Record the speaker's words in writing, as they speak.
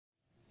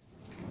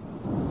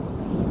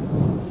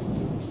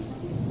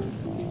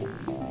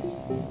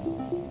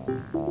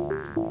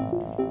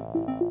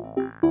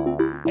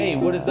Hey,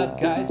 what is up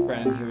guys?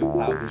 Brandon here with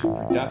Cloud Vision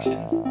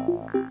Productions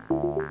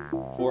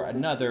for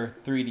another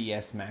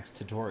 3ds Max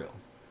tutorial.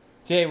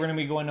 Today we're going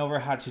to be going over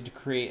how to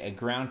create a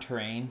ground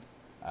terrain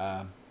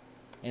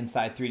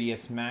inside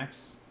 3ds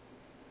Max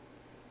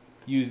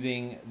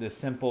using a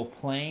simple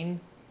plane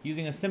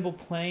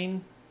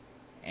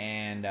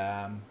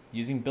and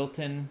using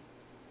built-in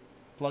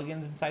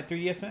plugins inside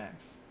 3ds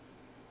Max.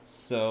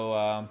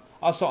 So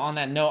also on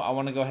that note, I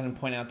want to go ahead and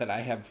point out that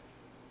I have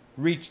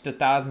reached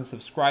 1,000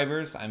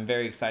 subscribers. I'm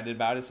very excited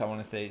about it, so I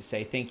want to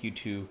say thank you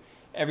to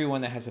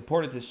everyone that has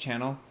supported this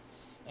channel.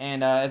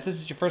 And if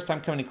this is your first time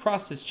coming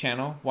across this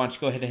channel, why don't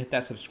you go ahead and hit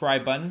that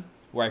subscribe button,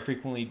 where I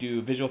frequently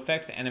do visual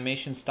effects,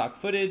 animation, stock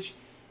footage,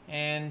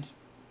 and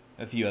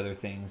a few other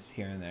things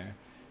here and there.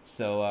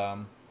 So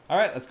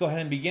alright, let's go ahead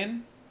and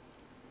begin.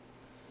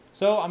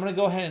 So I'm going to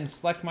go ahead and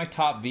select my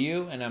top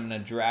view, and I'm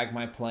going to drag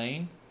my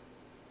plane.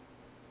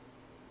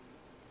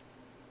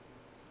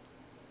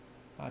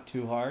 Not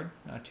too hard,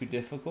 not too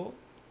difficult.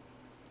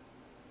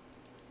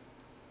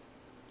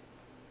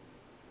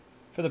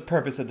 For the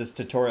purpose of this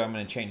tutorial, I'm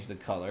going to change the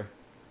color.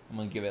 I'm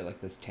going to give it like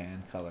this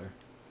tan color.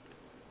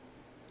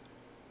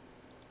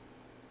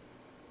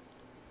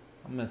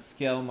 I'm going to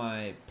scale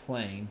my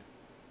plane.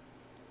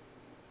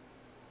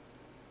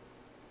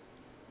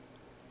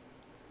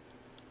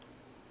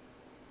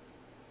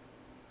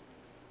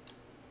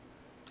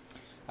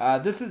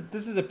 This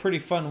is a pretty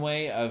fun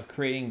way of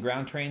creating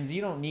ground terrains.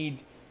 You don't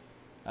need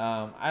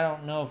I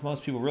don't know if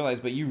most people realize,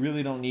 but you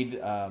really don't need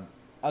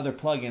other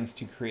plugins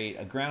to create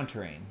a ground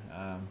terrain.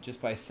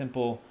 Just by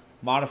simple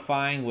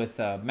modifying with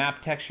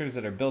map textures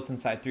that are built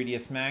inside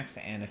 3ds Max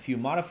and a few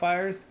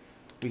modifiers,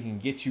 we can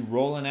get you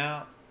rolling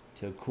out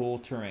to a cool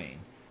terrain.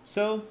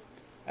 So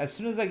as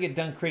soon as I get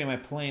done creating my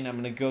plane, I'm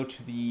going to go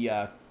to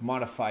the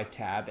Modify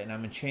tab, and I'm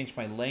going to change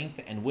my length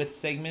and width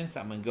segments.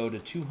 I'm going to go to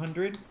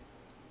 200.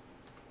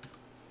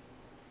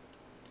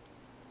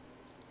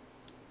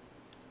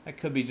 That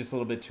could be just a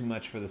little bit too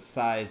much for the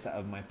size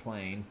of my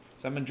plane.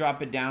 So I'm going to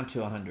drop it down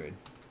to 100.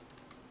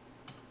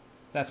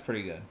 That's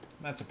pretty good.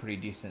 That's a pretty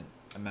decent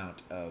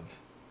amount of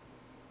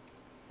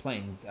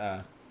planes,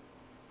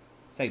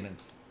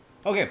 segments.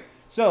 Okay,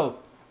 so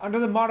under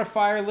the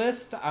modifier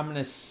list, I'm going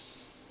to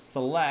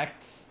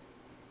select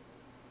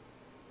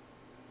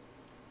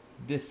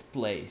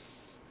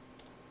Displace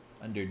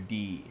under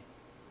D,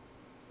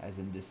 as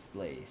in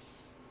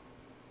displace.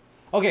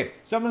 Okay,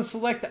 so I'm going to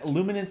select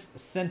Luminance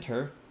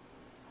Center.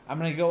 I'm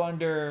going to go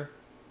under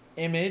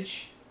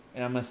Image,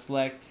 and I'm going to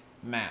select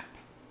Map.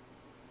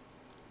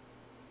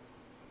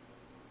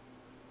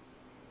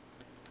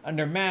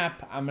 Under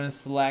Map, I'm going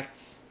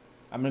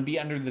to be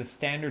under the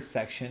Standard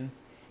section,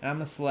 and I'm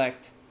going to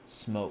select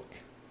Smoke.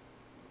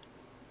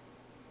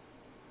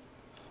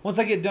 Once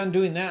I get done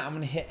doing that, I'm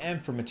going to hit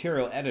M for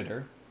Material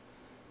Editor.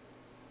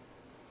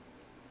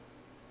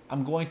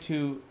 I'm going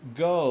to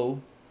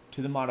go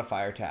to the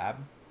Modifier tab.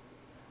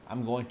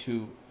 I'm going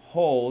to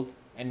hold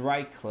and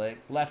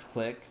left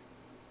click,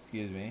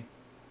 excuse me.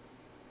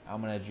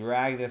 I'm going to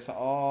drag this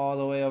all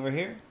the way over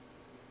here.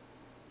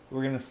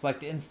 We're going to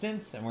select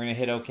Instance, and we're going to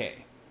hit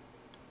OK.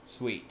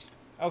 Sweet.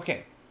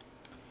 Okay.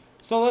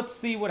 So let's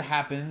see what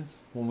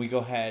happens when we go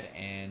ahead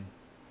and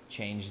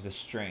change the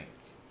strength.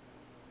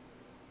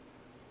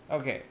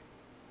 Okay.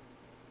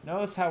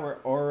 Notice how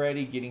we're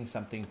already getting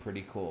something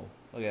pretty cool.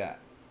 Look at that.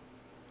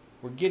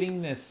 We're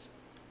getting this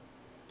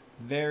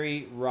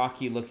very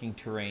rocky looking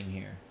terrain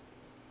here.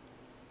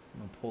 I'm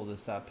going to pull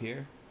this up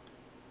here.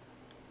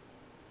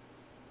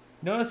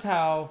 Notice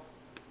how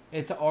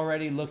it's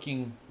already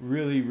looking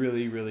really,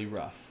 really, really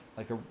rough.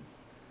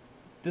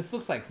 This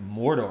looks like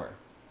Mordor.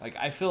 Like,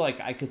 I feel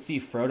like I could see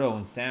Frodo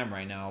and Sam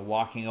right now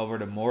walking over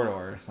to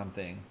Mordor or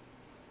something.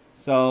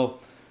 So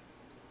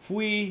if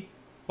we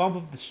bump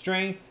up the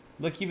strength,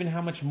 look even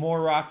how much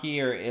more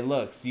rockier it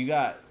looks. You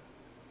got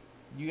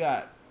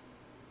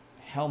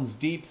Helm's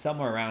Deep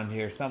somewhere around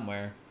here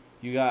somewhere.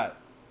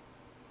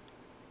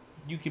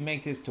 You can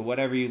make this to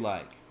whatever you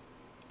like.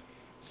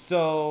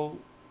 So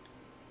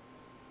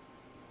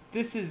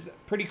this is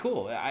pretty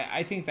cool.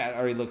 I think that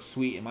already looks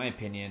sweet in my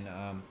opinion.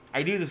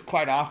 I do this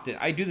quite often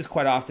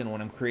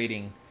when I'm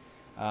creating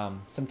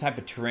some type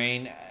of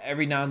terrain.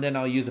 Every now and then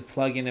I'll use a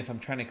plugin if I'm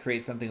trying to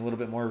create something a little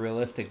bit more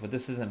realistic, but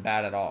this isn't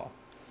bad at all.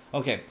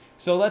 Okay,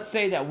 so let's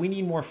say that we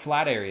need more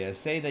flat areas.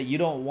 Say that you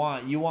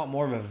want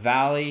more of a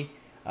valley.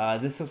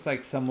 This looks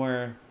like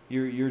somewhere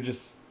you're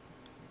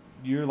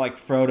like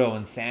Frodo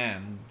and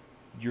Sam.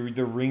 You're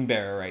the ring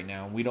bearer right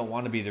now. We don't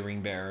want to be the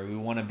ring bearer. We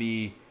want to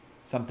be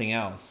something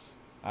else.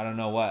 I don't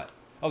know what.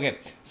 Okay,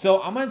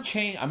 so I'm going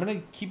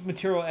to keep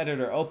Material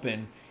Editor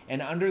open, and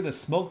under the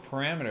smoke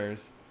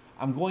parameters,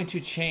 I'm going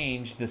to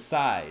change the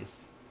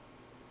size.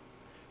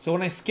 So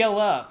when I scale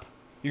up,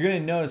 you're going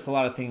to notice a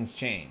lot of things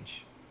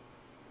change.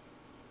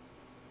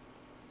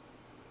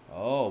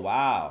 Oh,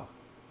 wow.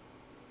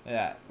 Look at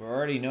that. We're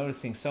already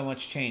noticing so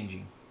much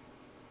changing.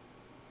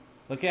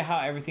 Look at how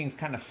everything's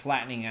kind of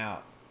flattening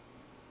out.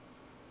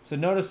 So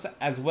notice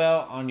as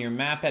well on your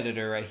map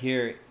editor right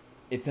here,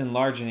 it's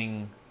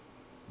enlarging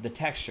the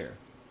texture.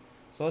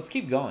 So let's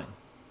keep going.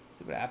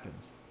 See what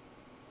happens.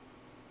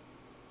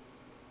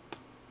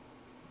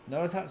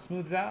 Notice how it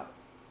smooths out?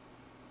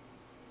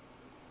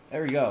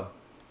 There we go.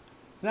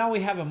 So now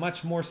we have a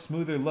much more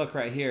smoother look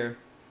right here.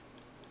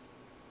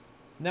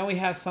 Now we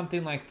have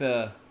something like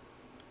the...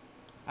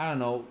 I don't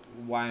know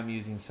why I'm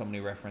using so many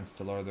references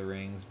to Lord of the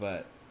Rings,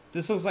 but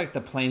this looks like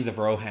the Plains of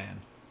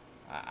Rohan.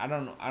 I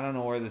don't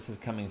know where this is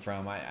coming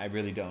from. I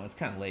really don't. It's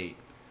kind of late.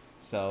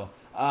 So,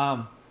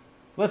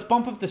 let's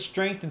bump up the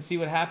strength and see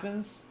what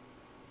happens.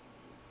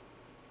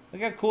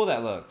 Look how cool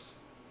that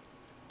looks.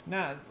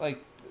 Now,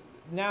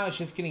 now it's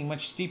just getting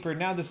much steeper.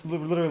 Now this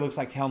literally looks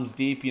like Helm's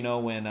Deep, you know,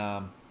 when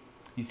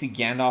you see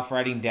Gandalf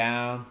riding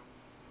down.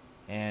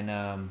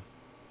 And,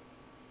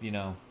 you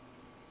know,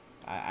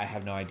 I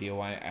have no idea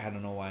why. I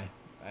don't know why.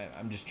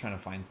 I'm just trying to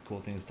find cool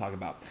things to talk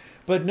about.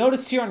 But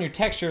notice here on your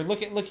texture,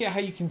 look at how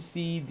you can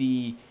see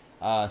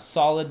the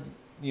solid,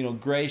 you know,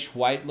 grayish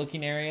white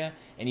looking area,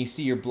 and you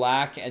see your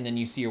black, and then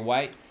you see your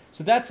white.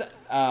 So that's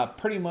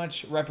pretty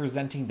much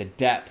representing the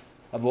depth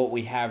of what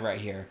we have right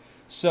here.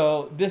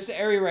 So this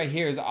area right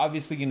here is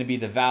obviously going to be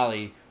the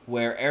valley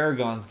where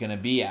Aragorn's going to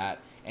be at,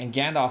 and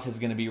Gandalf is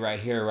going to be right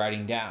here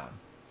riding down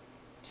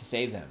to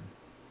save them.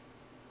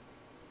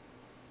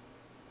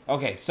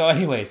 Okay, so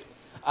anyways,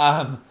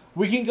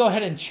 we can go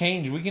ahead and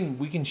change. We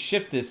can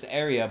shift this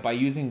area by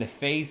using the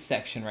phase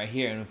section right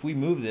here. And if we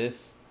move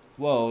this,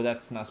 whoa,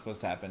 that's not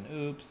supposed to happen.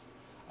 Oops.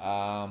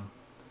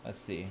 Let's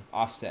see,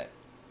 offset.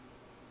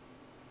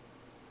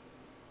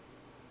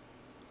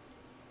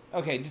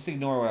 Okay, just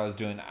ignore what I was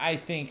doing. I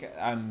think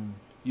I'm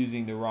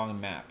using the wrong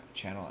map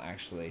channel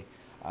actually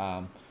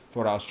for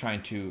what I was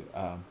trying to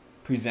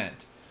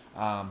present.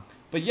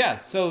 But yeah,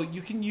 so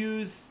you can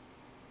use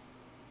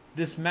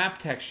this map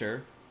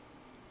texture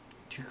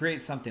to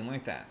create something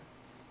like that.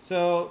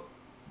 So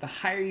the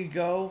higher you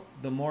go,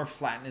 the more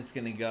flattened it's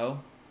going to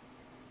go.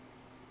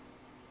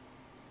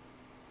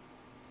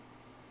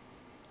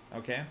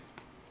 Okay.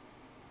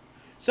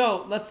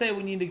 So let's say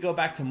we need to go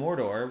back to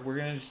Mordor. We're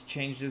going to just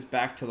change this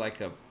back to like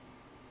a...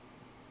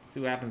 See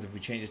what happens if we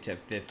change it to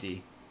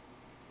 50.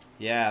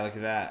 Yeah, look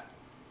at that.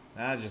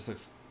 That just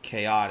looks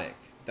chaotic.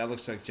 That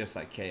looks like just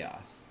like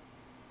chaos.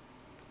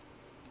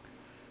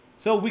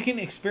 So we can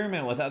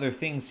experiment with other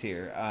things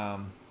here.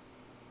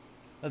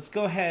 Let's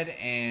go ahead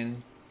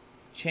and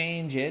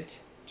change it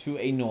to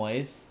a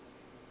noise.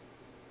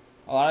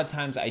 A lot of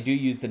times I do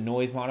use the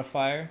noise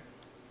modifier.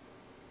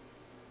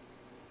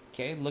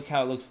 Okay, look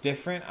how it looks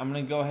different. I'm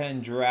going to go ahead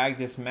and drag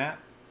this map.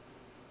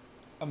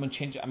 I'm going to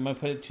change it. I'm going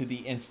to put it to the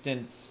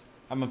instance.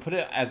 I'm going to put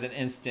it as an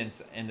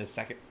instance in the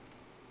second,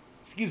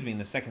 in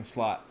the second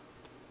slot.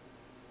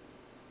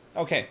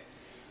 Okay,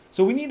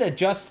 so we need to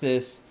adjust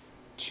this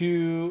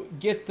to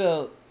get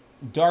the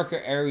darker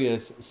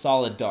areas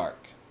solid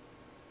dark.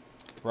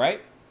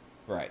 Right?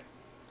 Right.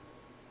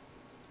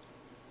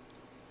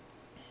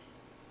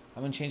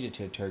 I'm going to change it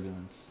to a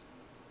turbulence.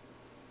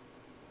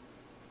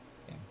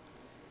 Okay.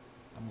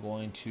 I'm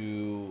going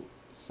to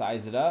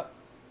size it up.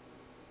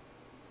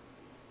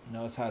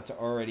 Notice how it's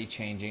already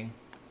changing.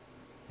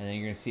 And then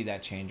you're going to see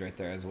that change right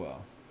there as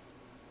well.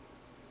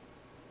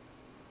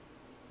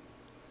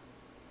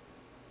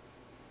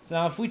 So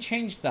now if we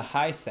change the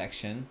high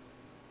section,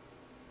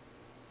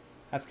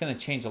 that's going to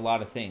change a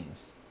lot of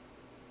things.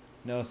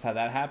 Notice how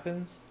that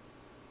happens?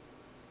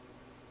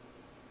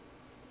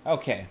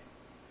 Okay.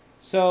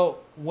 So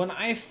when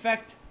I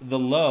affect the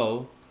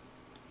low,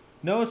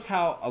 notice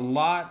how a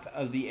lot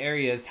of the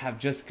areas have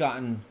just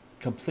gotten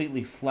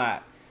completely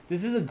flat.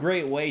 This is a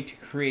great way to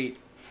create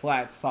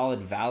flat,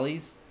 solid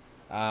valleys.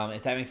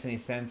 If that makes any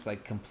sense,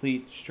 like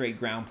complete straight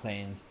ground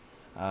planes,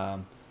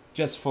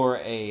 just for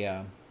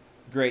a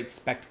great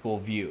spectacle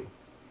view.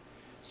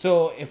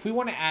 So if we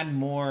want to add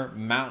more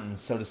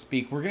mountains, so to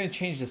speak, we're going to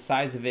change the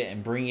size of it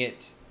and bring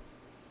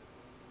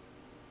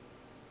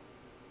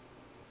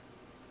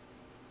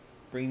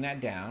that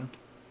down.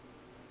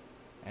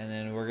 And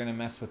then we're going to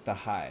mess with the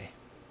high.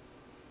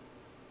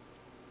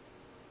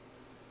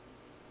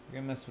 We're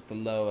going to mess with the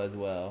low as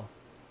well.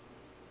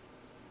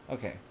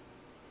 Okay.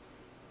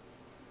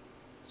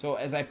 So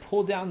as I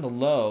pull down the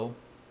low,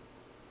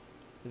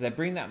 as I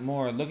bring that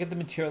more, look at the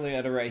material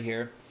editor right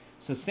here.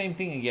 So same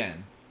thing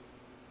again.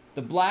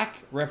 The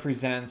black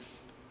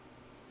represents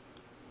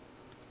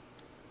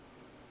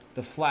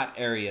the flat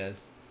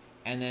areas,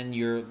 and then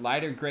your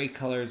lighter gray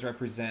colors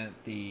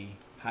represent the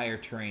higher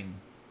terrain.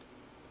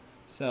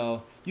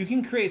 So you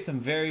can create some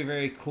very,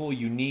 very cool,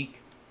 unique,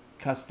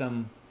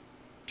 custom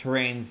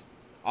terrains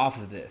off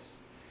of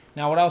this.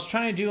 Now what I was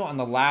trying to do on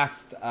the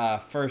last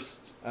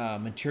first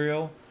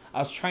material, I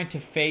was trying to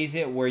phase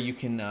it where you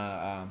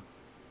can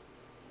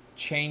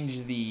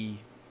change the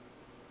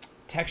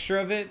texture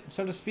of it,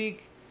 so to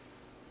speak.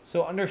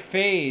 So under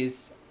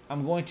phase,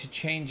 I'm going to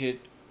change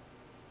it,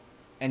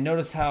 and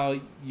notice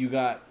how you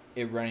got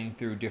it running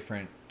through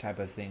different type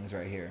of things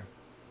right here.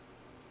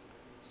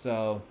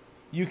 So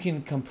you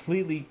can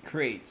completely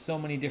create so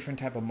many different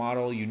type of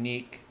model,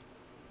 unique.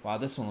 Wow,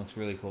 this one looks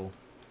really cool.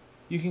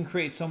 You can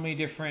create so many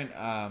different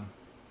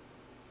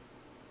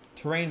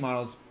terrain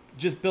models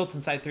just built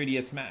inside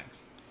 3ds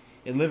Max.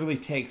 It literally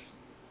takes,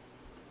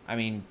 I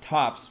mean,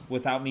 tops,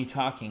 without me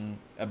talking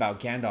about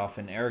Gandalf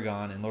and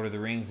Aragorn and Lord of the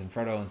Rings and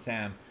Frodo and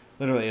Sam,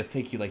 literally it'll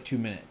take you like 2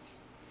 minutes.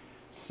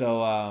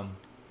 So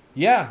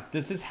yeah,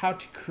 this is how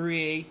to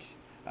create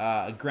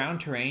a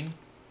ground terrain.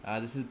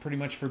 This is pretty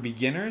much for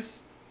beginners.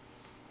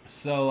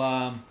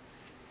 So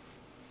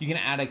you can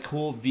add a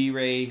cool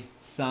V-Ray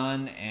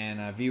sun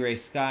and a V-Ray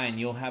sky, and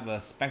you'll have a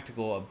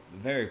spectacle, a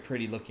very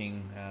pretty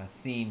looking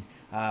scene.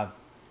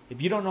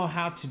 If you don't know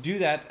how to do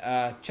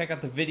that, check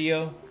out the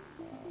video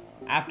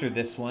after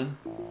this one,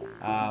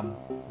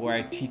 where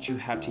I teach you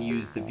how to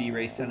use the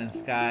V-Ray sun and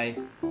sky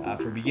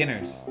for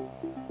beginners.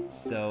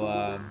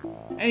 So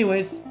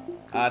anyways,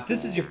 if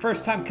this is your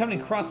first time coming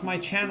across my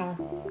channel,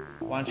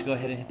 why don't you go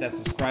ahead and hit that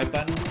subscribe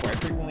button, where I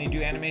frequently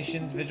do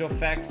animations, visual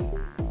effects,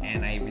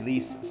 and I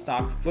release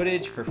stock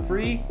footage for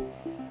free.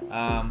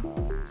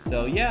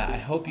 So yeah, I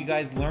hope you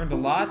guys learned a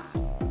lot.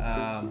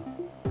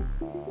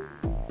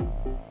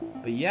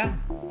 But yeah,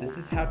 this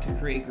is how to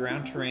create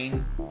ground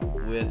terrain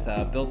with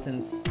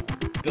built-in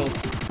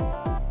plugins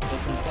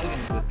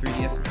with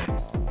 3ds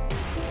Max.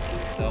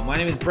 So my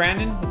name is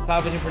Brandon with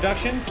Cloud Vision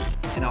Productions,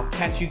 and I'll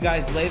catch you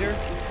guys later.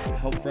 I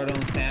hope Frodo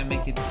and Sam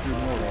make it through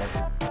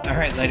Mordor. All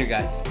right, later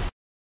guys.